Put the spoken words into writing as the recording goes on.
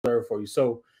learn for you.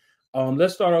 So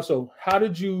let's start off. So how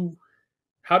did you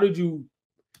how did you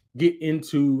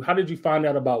find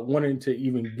out about wanting to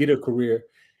even get a career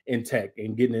in tech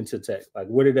and getting into tech? Like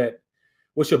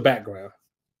what's your background?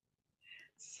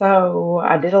 So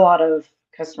I did a lot of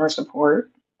customer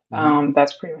support. Hmm.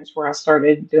 That's pretty much where I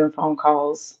started doing phone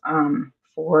calls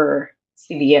for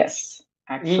CVS, Mm.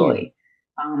 actually.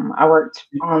 I worked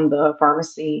on the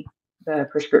pharmacy, the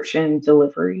prescription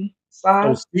delivery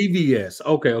Oh, side. CVS.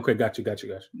 Okay, okay, got you.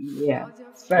 Yeah. Okay.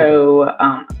 So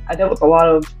I dealt with a lot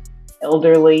of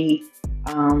elderly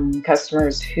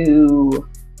customers who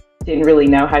didn't really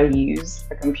know how to use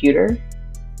a computer.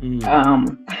 Mm.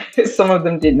 Um, some of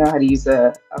them didn't know how to use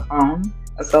a phone,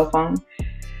 a cell phone.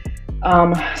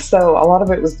 So a lot of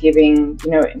it was giving,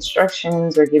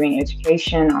 instructions or giving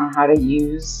education on how to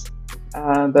use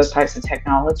those types of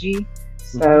technology.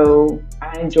 Hmm. So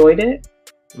I enjoyed it,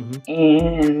 Hmm.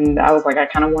 and I was like, I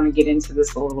kind of want to get into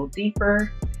this a little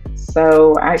deeper.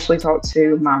 So I actually talked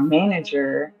to my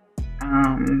manager,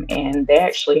 and they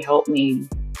actually helped me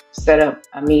set up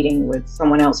a meeting with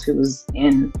someone else who was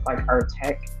in like our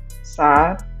tech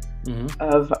side Hmm.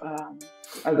 of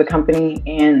the company,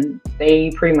 and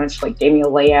they pretty much like gave me a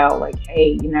layout, like,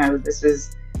 hey, this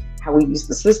is how we use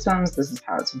the systems, this is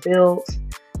how it's built.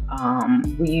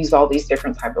 We use all these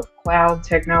different type of cloud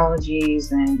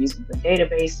technologies and using the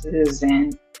databases,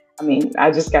 and I mean, I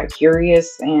just got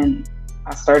curious and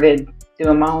I started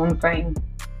doing my own thing.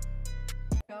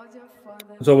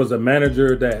 So it was a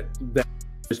manager that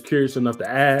was curious enough to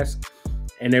ask,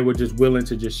 and they were just willing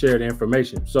to just share the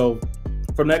information. So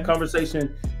from that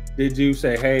conversation, did you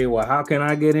say, "Hey, well, how can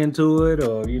I get into it?"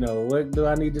 Or what do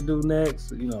I need to do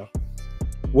next?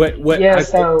 What Yeah, I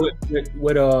guess so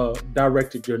what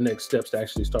directed your next steps to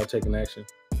actually start taking action?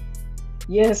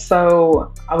 Yeah,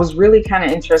 so I was really kind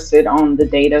of interested on the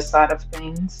data side of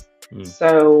things. Mm.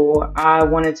 So I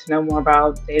wanted to know more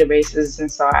about databases. And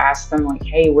so I asked them, like,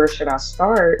 hey, where should I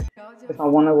start if I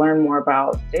want to learn more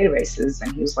about databases?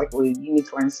 And he was like, well, you need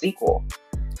to learn SQL.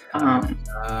 Ah, Um,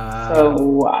 ah,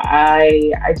 so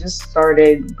I just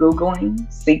started Googling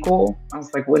SQL. I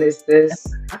was like, what is this?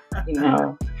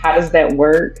 How does that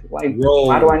work? Like,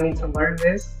 why do roll. I need to learn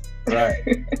this?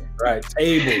 Right, right.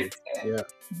 Tables. Yeah.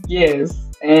 Yes.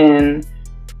 And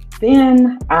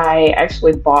then I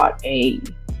actually bought it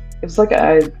was like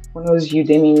one of those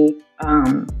Udemy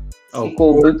Oh, SQL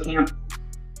course. boot camp.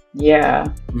 Yeah,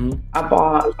 Mhm. I Sounds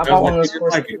bought like one of you those didn't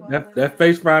like courses. it. That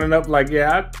face rounding up like,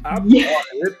 yeah, I Yeah, bought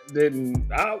it. It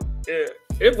didn't.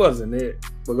 It wasn't it.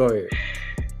 But go ahead.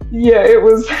 yeah, it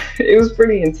was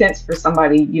pretty intense for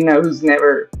somebody, who's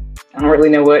never I don't really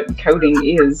know what coding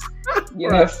is,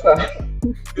 Right. so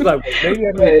You're like, well, maybe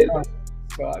I need to but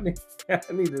try. So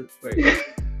I need to wait.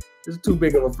 It's too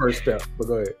big of a first step. But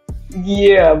go ahead.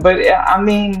 yeah, but I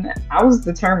mean, I was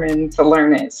determined to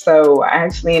learn it. So I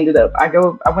actually ended up I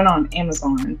went on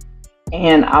Amazon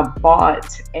and I bought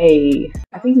I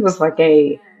think it was like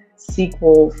a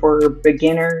sequel for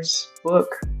beginners book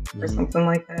or Hmm. something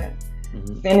like that.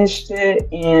 Hmm. Finished it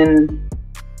in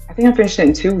I think I finished it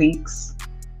in 2 weeks.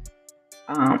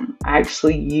 I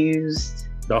actually used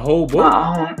The whole book.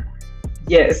 my own.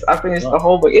 Yes, I finished Wow. the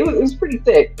whole book. It was pretty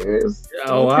thick. It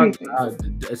Oh, was pretty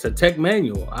thick. it's a tech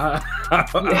manual. Yeah.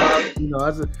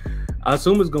 I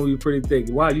assume it's going to be pretty thick.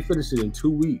 Wow, you finished it in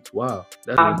 2 weeks. Wow,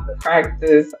 that's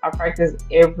impressive. I practice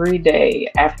every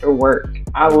day after work.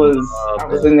 I I love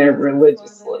was that. in there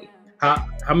religiously.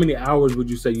 How many hours would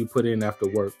you say you put in after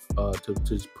work to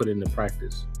just put into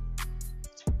practice?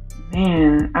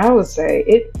 Man, I would say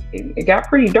it got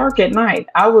pretty dark at night.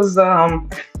 I was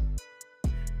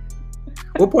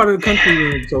What part of the country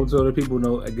you in, so that people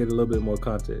know and get a little bit more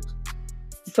context?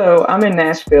 so I'm in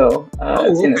Nashville,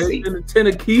 Oh, okay. Tennessee.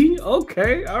 Tennessee.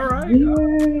 Okay. All right. Yeah.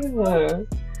 All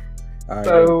right.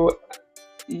 Go.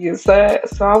 So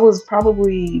so I was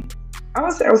probably I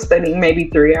was studying maybe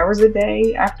 3 hours a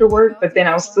day after work, but then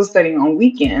I was still studying on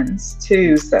weekends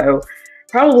too. So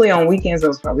probably on weekends I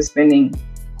was probably spending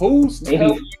Who's telling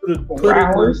maybe you to four put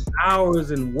in those hours.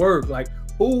 hours in work? Like,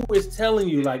 who is telling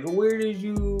you? Like, where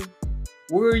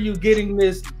are you getting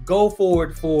this go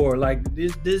forward for? Like,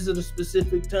 this is the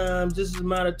specific times, this is the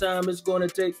amount of time it's going to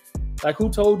take. Like, who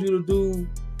told you to do?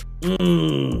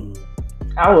 Mm,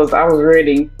 I was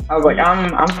ready. I was like,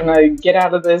 mm, I'm gonna get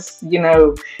out of this,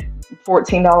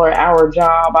 $14 hour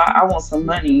job. I want some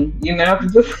money.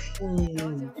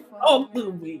 oh,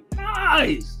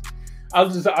 nice. I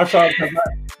saw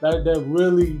that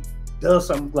really does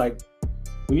something. Like,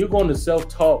 when you're going the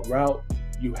self-taught route,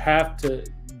 you have to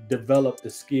develop the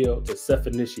skill to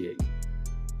self-initiate.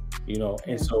 And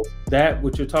Yeah. so that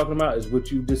what you're talking about is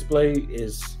what you display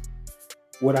is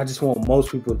what I just want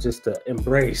most people just to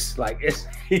embrace. Like, it's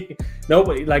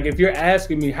nobody, like, if you're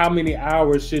asking me how many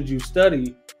hours should you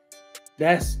study,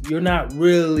 you don't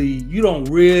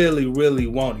really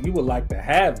want it. You would like to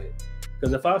have it.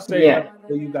 Because if I say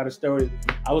you got to study,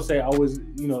 I would say always,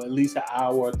 at least an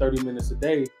hour or 30 minutes a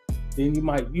day, then you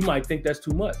might think that's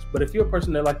too much. But if you're a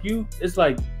person that like you, it's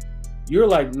like, you're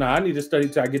like, nah, I need to study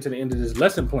till I get to the end of this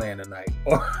lesson plan tonight,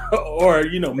 or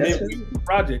mid-week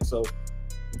project. So,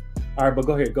 all right, but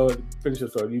go ahead, finish your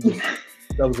story.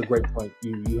 That was a great point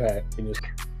you had in your.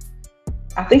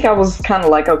 I think I was kind of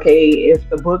like, okay, if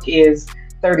the book is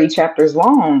 30 chapters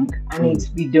long, I need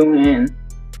to be doing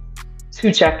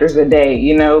 2 chapters a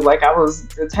day. Like, I was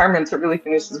determined to really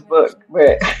finish this book,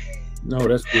 but. No,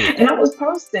 that's good. And I was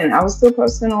still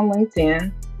posting on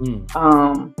LinkedIn.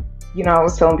 I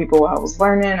was telling people what I was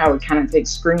learning. I would kind of take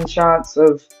screenshots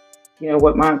of,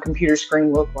 what my computer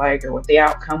screen looked like or what the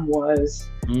outcome was.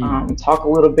 Talk a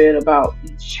little bit about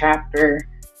each chapter.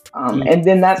 And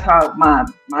then that's how my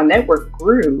network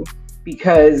grew,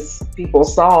 because people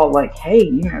saw like,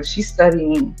 hey, she's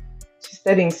studying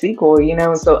SQL,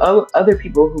 and so other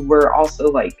people who were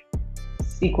also like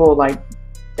SQL, like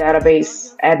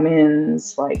database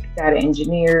admins, like data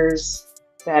engineers,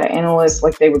 data analysts,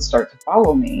 like they would start to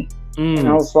follow me. And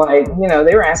I was like,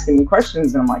 they were asking me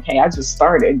questions, and I'm like, hey, I just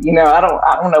started, I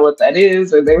don't know what that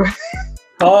is. Or they were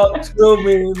talk to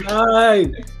me,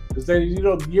 nice.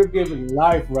 You're giving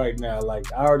life right now. Like,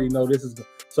 I already know this is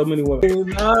so many women.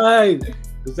 Nice.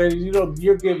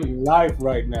 You're giving life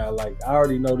right now. Like, I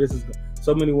already know this is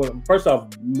so many women. First off,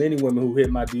 many women who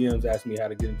hit my DMs ask me how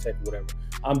to get in tech or whatever.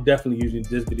 I'm definitely using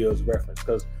this video as a reference,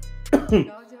 because